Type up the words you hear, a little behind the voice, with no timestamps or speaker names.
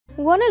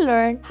Want to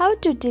learn how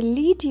to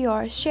delete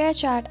your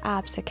ShareChat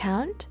apps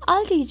account?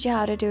 I'll teach you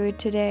how to do it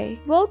today.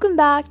 Welcome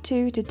back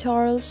to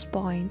Tutorials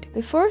Point.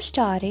 Before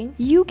starting,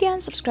 you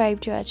can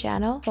subscribe to our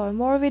channel for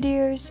more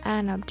videos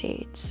and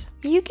updates.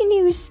 You can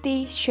use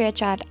the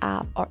ShareChat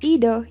app, or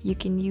either you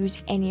can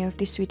use any of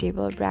the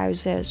suitable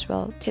browsers as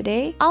well.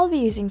 Today, I'll be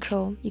using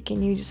Chrome. You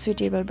can use a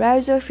suitable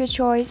browser of your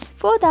choice.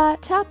 For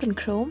that, tap on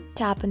Chrome,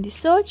 tap on the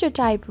search or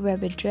type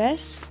web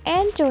address,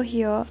 enter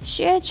here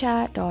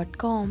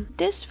sharechat.com.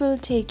 This will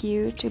take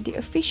you to the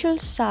official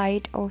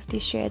site of the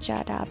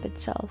ShareChat app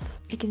itself.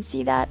 You can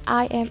see that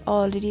I am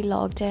already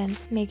logged in.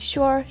 Make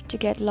sure to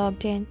get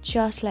logged in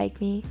just like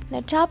me.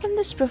 Now tap on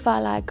this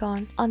profile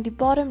icon on the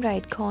bottom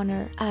right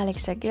corner.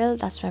 Alexa Gill,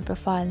 that's my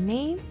profile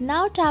name.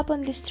 Now tap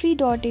on this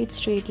 3-dotted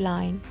straight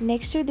line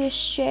next to this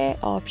share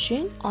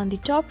option on the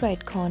top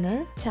right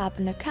corner. Tap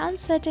on account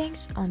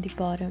settings on the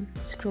bottom.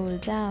 Scroll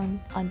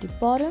down. On the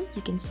bottom,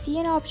 you can see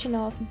an option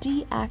of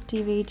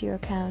deactivate your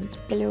account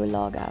below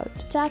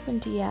logout. Tap on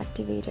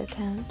deactivate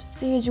account.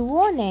 So here's a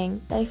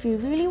warning that if you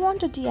really want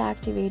to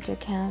deactivate your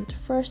account,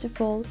 first of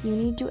all, you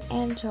need to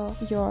enter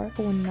your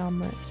phone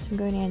number. So I'm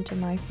going to enter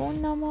my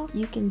phone number.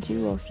 You can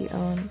do of your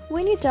own.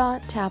 When you're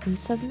done, tap on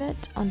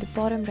submit on the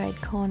bottom right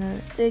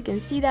corner. So you can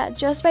see that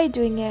just by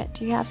doing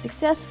it, you have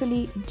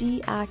successfully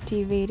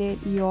deactivated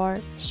your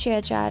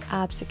ShareChat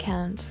apps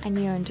account and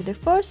you're onto the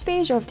first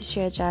page of the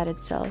ShareChat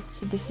itself.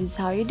 So this is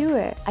how you do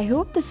it. I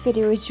hope this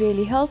video is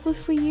really helpful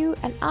for you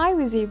and I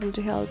was able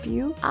to help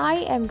you. I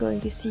am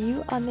going to see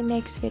you on the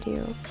next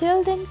video.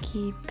 Till then,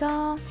 keep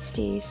calm,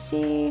 stay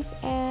safe,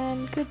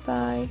 and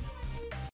goodbye.